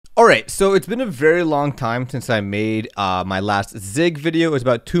Alright, so it's been a very long time since I made my last Zig video. It was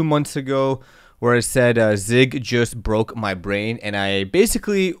about 2 months ago where I said Zig just broke my brain, and I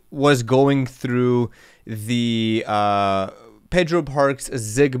basically was going through the Pedro Park's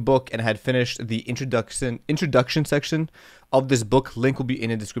Zig book and had finished the introduction section of this book. Link will be in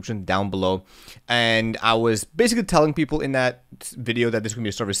the description down below. And I was basically telling people in that video that this is going to be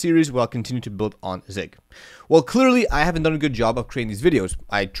a start of a series where I'll continue to build on Zig. Well, clearly I haven't done a good job of creating these videos.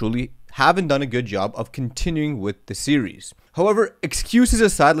 I truly haven't done a good job of continuing with the series. However, excuses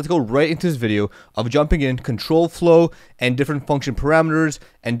aside, let's go right into this video of jumping in control flow and different function parameters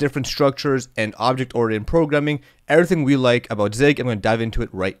and different structures and object-oriented programming, everything we like about Zig. I'm going to dive into it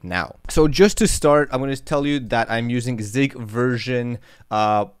right now. So just to start, I'm going to tell you that I'm using Zig version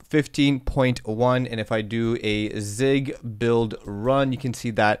 15.1, and if I do a Zig build run, you can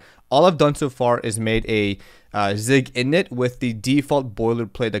see that all I've done so far is made a Zig init with the default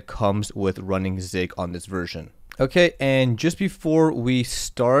boilerplate that comes with running Zig on this version. Okay, and just before we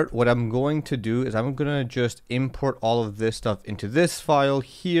start, what I'm going to do is I'm going to just import all of this stuff into this file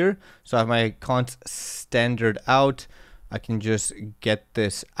here. So I have my const standard out. I can just get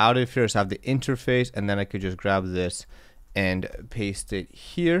this out of here. So I have the interface, and then I could just grab this and paste it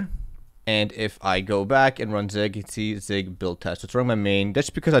here. And if I go back and run Zig, you can see Zig build test. So it's running my main. That's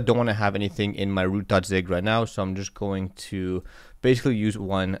because I don't want to have anything in my root.zig right now. So I'm just going to basically use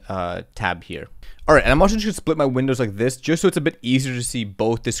one tab here. All right, and I'm also just going to split my windows like this, just so it's a bit easier to see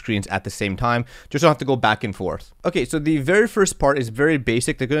both the screens at the same time, just so I don't have to go back and forth. Okay, so the very first part is very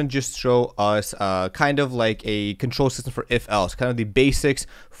basic. They're going to just show us kind of like a control system for if else, kind of the basics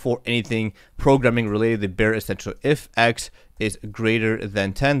for anything programming related, the bare essential. If x is greater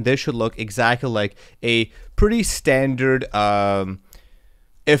than 10, this should look exactly like a pretty standard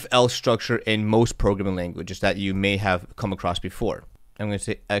if else structure in most programming languages that you may have come across before. I'm going to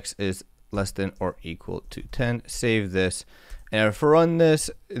say x is less than or equal to 10. Save this, and if I run this,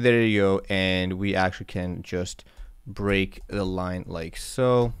 there you go, and we actually can just break the line like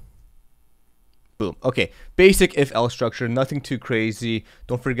so. Boom. Okay, basic if else structure, nothing too crazy.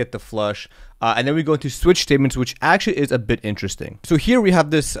 Don't forget the flush. And then we go into switch statements, which actually is a bit interesting. So here we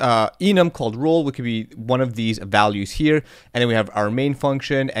have this enum called roll, which could be one of these values here. And then we have our main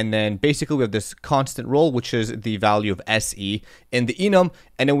function. And then basically we have this constant roll, which is the value of SE in the enum.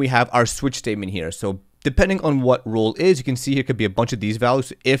 And then we have our switch statement here. So depending on what roll is, you can see here could be a bunch of these values.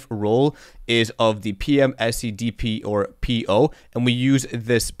 So if roll is of the PM, SE, DP, or PO, and we use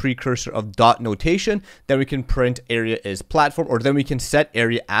this precursor of dot notation, then we can print area is platform, or then we can set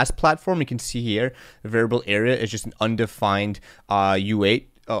area as platform. You can see here, the variable area is just an undefined U8.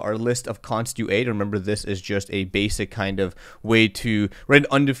 Our list of const U8. Remember, this is just a basic kind of way to write an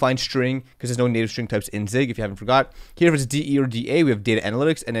undefined string because there's no native string types in Zig, if you haven't forgot. Here, if it's DE or DA, we have data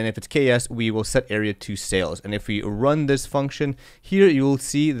analytics, and then if it's KS, we will set area to sales. And if we run this function here, you will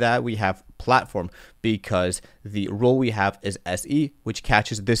see that we have platform because the role we have is SE, which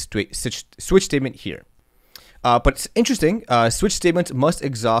catches this switch statement here. But it's interesting, switch statements must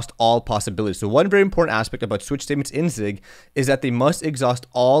exhaust all possibilities. So one very important aspect about switch statements in Zig is that they must exhaust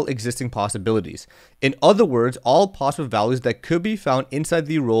all existing possibilities. In other words, all possible values that could be found inside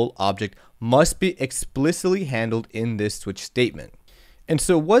the role object must be explicitly handled in this switch statement. And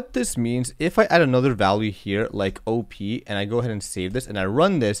so what this means, if I add another value here like OP and I go ahead and save this and I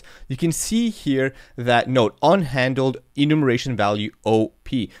run this, you can see here that note unhandled enumeration value OP,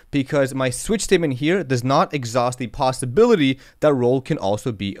 because my switch statement here does not exhaust the possibility that role can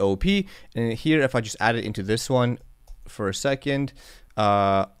also be OP. And here, if I just add it into this one for a second,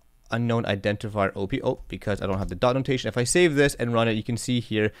 unknown identifier OP, because I don't have the dot notation. If I save this and run it, you can see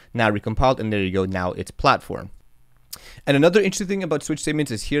here now recompiled, and there you go, now it's platform. And another interesting thing about switch statements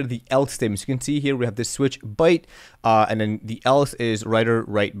is here the else statements. You can see here we have this switch byte, and then the else is writer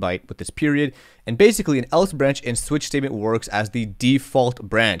write byte with this period. And basically an else branch in switch statement works as the default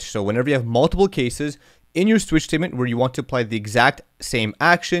branch. So whenever you have multiple cases in your switch statement where you want to apply the exact same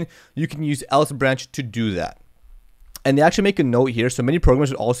action, you can use else branch to do that. And they actually make a note here. So many programmers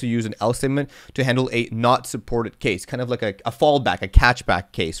would also use an else statement to handle a not supported case, kind of like a fallback, a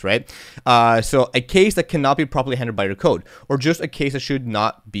catchback case, right? So a case that cannot be properly handled by your code, or just a case that should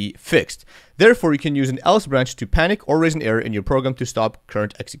not be fixed. Therefore, you can use an else branch to panic or raise an error in your program to stop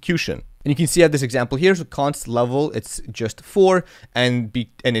current execution. And you can see I have this example here. So const level, it's just 4, and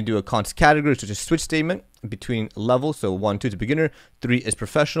then do a const category, so just switch statement between level. So 1, 2 is beginner, 3 is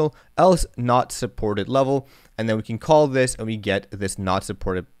professional, else not supported level. And then we can call this and we get this not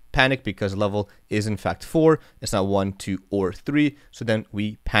supported panic because level is in fact 4. It's not 1, 2, or 3. So then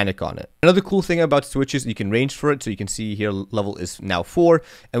we panic on it. Another cool thing about switches, you can range for it. So you can see here level is now 4,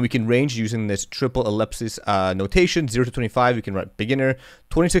 and we can range using this triple ellipsis notation. 0 to 25, we can write beginner.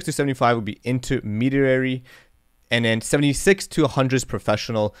 26 to 75 would be intermediary. And then 76 to 100 is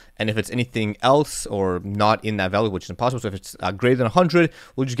professional. And if it's anything else or not in that value, which is impossible, so if it's greater than 100,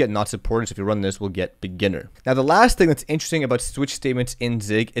 we'll just get not supported. So if you run this, we'll get beginner. Now, the last thing that's interesting about switch statements in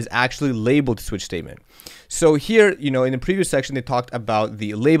Zig is actually labeled switch statement. So here, in the previous section, they talked about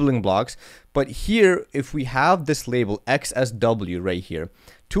the labeling blocks. But here, if we have this label XSW right here,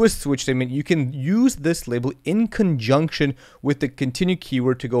 to a switch statement, you can use this label in conjunction with the continue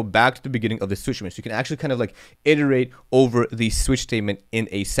keyword to go back to the beginning of the switch statement. So you can actually kind of like iterate over the switch statement in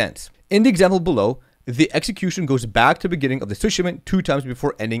a sense. In the example below, the execution goes back to the beginning of the switch statement 2 times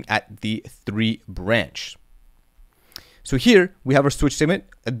before ending at the 3 branch. So here we have our switch statement.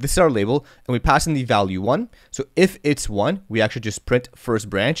 This is our label, and we pass in the value 1. So if it's 1, we actually just print first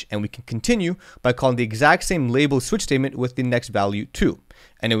branch, and we can continue by calling the exact same label switch statement with the next value 2.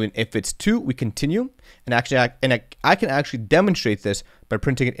 And then if it's 2, we continue. And actually, I can actually demonstrate this by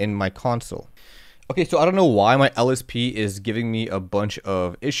printing it in my console. Okay, so I don't know why my LSP is giving me a bunch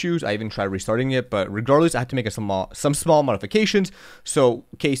of issues. I even tried restarting it, but regardless, I had to make some small modifications. So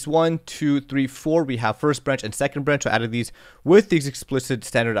case 1, 2, 3, 4, we have first branch and second branch. So I added these with these explicit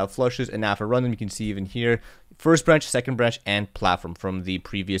standard out flushes, and now if I run them, you can see even here, first branch, second branch, and platform from the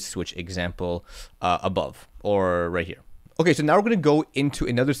previous switch example above, or right here. Okay, so now we're going to go into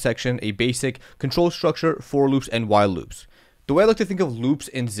another section, a basic control structure, for loops, and while loops. The way I like to think of loops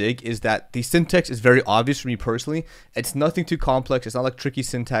in Zig is that the syntax is very obvious for me personally. It's nothing too complex. It's not like tricky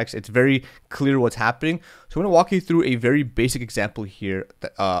syntax. It's very clear what's happening. So I'm going to walk you through a very basic example here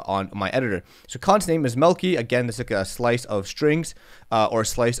on my editor. So const name is Melkey. Again, this is like a slice of strings or a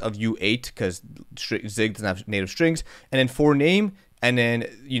slice of U8 because Zig doesn't have native strings. And then for name, and then,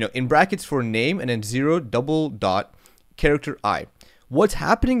 in brackets for name, and then 0 double dot character I. What's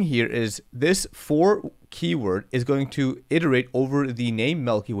happening here is this for keyword is going to iterate over the name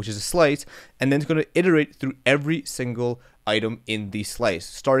Melkey, which is a slice, and then it's going to iterate through every single item in the slice,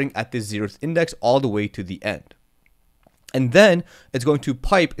 starting at the 0th index all the way to the end. And then it's going to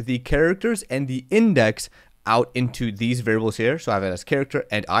pipe the characters and the index out into these variables here. So I have it as character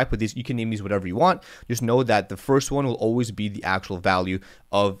and I, but these, you can name these whatever you want. Just know that the first one will always be the actual value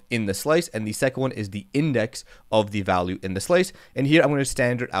of in the slice, and the second one is the index of the value in the slice. And here I'm going to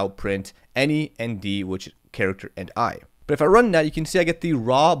standard out print any and d, which is character and I. But if I run that, you can see I get the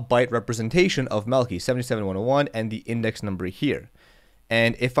raw byte representation of Melkey 77101 and the index number here.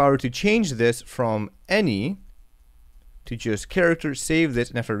 And if I were to change this from any to just character, save this,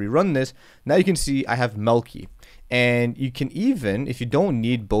 and if I rerun this, now you can see I have Melkey. And you can even, if you don't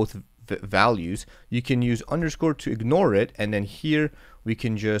need both values, you can use underscore to ignore it, and then here we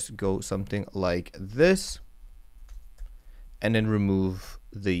can just go something like this, and then remove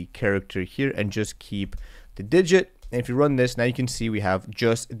the character here and just keep the digit. And if you run this, now you can see we have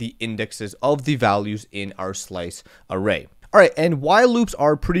just the indexes of the values in our slice array. All right, and while loops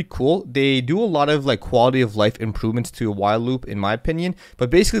are pretty cool. They do a lot of like quality of life improvements to a while loop, in my opinion. But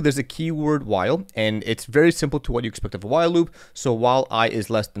basically, there's a keyword while, and it's very simple to what you expect of a while loop. So while I is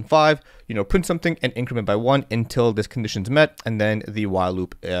less than 5, print something and increment by 1 until this condition's met, and then the while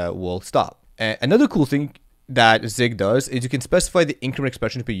loop will stop. Another cool thing that Zig does is you can specify the increment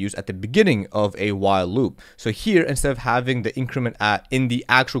expression to be used at the beginning of a while loop. So here, instead of having the increment in the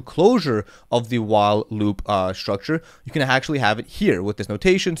actual closure of the while loop structure, you can actually have it here with this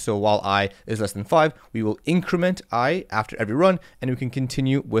notation. So while I is less than 5, we will increment I after every run, and we can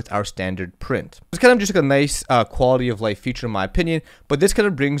continue with our standard print. It's kind of just like a nice quality of life feature in my opinion, but this kind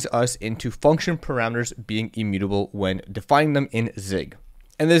of brings us into function parameters being immutable when defining them in Zig.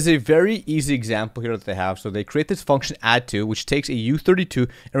 And there's a very easy example here that they have. So they create this function add2, which takes a u32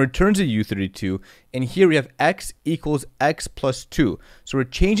 and returns a u32. And here we have x equals x plus 2. So we're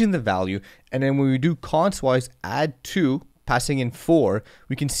changing the value. And then when we do constwise add2, passing in 4,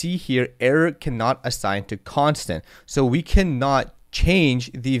 we can see here error cannot assign to constant. So we cannot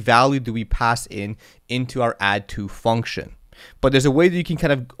change the value that we pass in into our add2 function. But there's a way that you can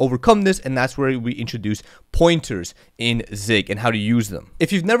kind of overcome this, and that's where we introduce pointers in Zig and how to use them.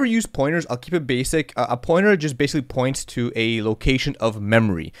 If you've never used pointers, I'll keep it basic. A pointer just basically points to a location of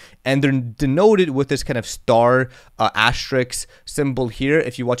memory, and they're denoted with this kind of star asterisk symbol here.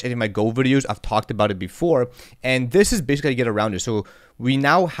 If you watch any of my Go videos, I've talked about it before, and this is basically how you get around it. So we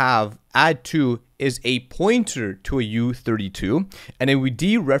now have add to is a pointer to a U32, and then we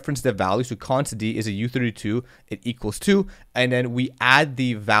dereference the value. So const d is a U32, it equals 2, and then we add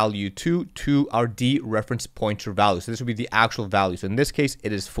the value 2 to our dereference pointer value. So this will be the actual value. So in this case,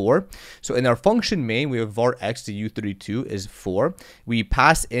 it is 4. So in our function main, we have var x to U32 is 4. We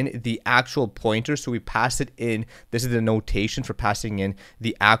pass in the actual pointer, so we pass it in. This is the notation for passing in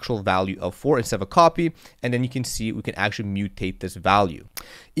the actual value of 4 instead of a copy, and then you can see we can actually mutate this value.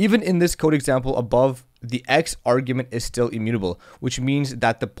 Even in this code example above, the x argument is still immutable, which means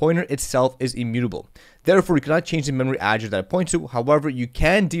that the pointer itself is immutable. Therefore, you cannot change the memory address that it points to. However, you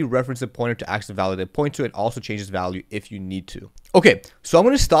can dereference the pointer to access the value that it points to and also change its value if you need to. Okay, so I'm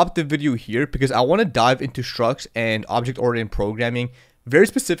going to stop the video here because I want to dive into structs and object-oriented programming very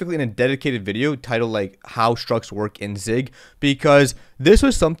specifically in a dedicated video titled like how structs work in Zig, because this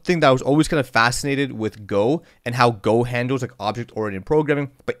was something that I was always kind of fascinated with Go and how Go handles like object-oriented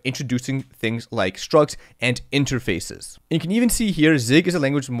programming by introducing things like structs and interfaces. And you can even see here Zig is a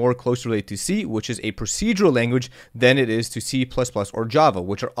language more closely related to C, which is a procedural language, than it is to C++ or Java,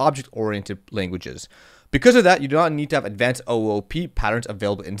 which are object-oriented languages. Because of that, you do not need to have advanced OOP patterns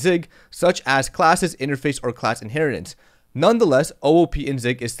available in Zig, such as classes, interface, or class inheritance. Nonetheless, OOP in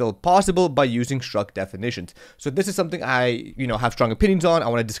Zig is still possible by using struct definitions. So this is something I, have strong opinions on, I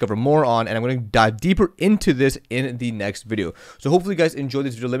want to discover more on, and I'm going to dive deeper into this in the next video. So hopefully you guys enjoyed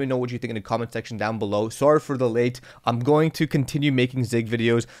this video. Let me know what you think in the comment section down below. Sorry for the late. I'm going to continue making Zig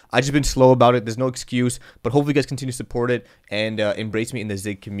videos. I've just been slow about it. There's no excuse, but hopefully you guys continue to support it and embrace me in the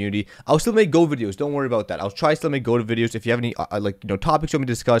Zig community. I'll still make Go videos. Don't worry about that. I'll try to still make Go videos. If you have any topics you want me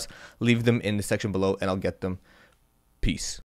to discuss, leave them in the section below and I'll get them. Peace.